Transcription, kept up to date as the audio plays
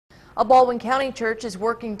A Baldwin County church is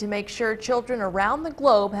working to make sure children around the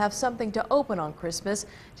globe have something to open on Christmas.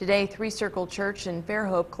 Today, Three Circle Church in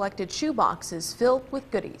Fairhope collected shoeboxes filled with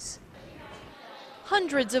goodies.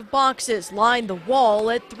 Hundreds of boxes line the wall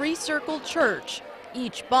at Three Circle Church.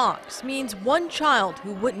 Each box means one child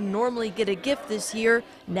who wouldn't normally get a gift this year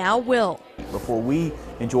now will. Before we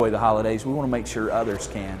enjoy the holidays, we want to make sure others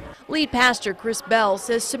can. Lead pastor Chris Bell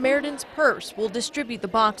says Samaritans Purse will distribute the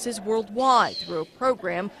boxes worldwide through a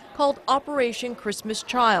program called Operation Christmas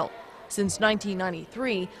Child. Since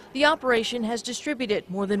 1993, the operation has distributed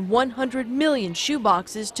more than 100 million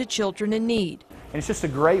shoeboxes to children in need. And it's just a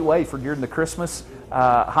great way for during the Christmas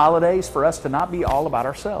holidays for us to not be all about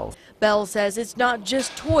ourselves. Bell says it's not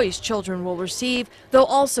just toys children will receive, they'll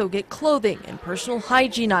also get clothing and personal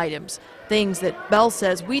hygiene items, things that Bell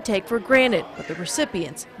says we take for granted, but the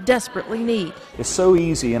recipients desperately need. It's so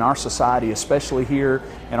easy in our society, especially here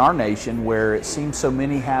in our nation, where it seems so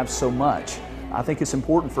many have so much. I think it's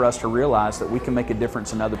important for us to realize that we can make a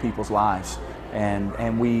difference in other people's lives,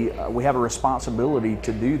 and we have a responsibility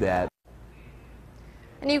to do that.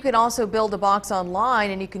 And you can also build a box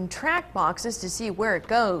online, and you can track boxes to see where it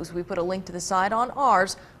goes. We put a link to the site on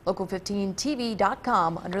ours,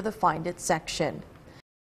 local15tv.com, under the Find It section.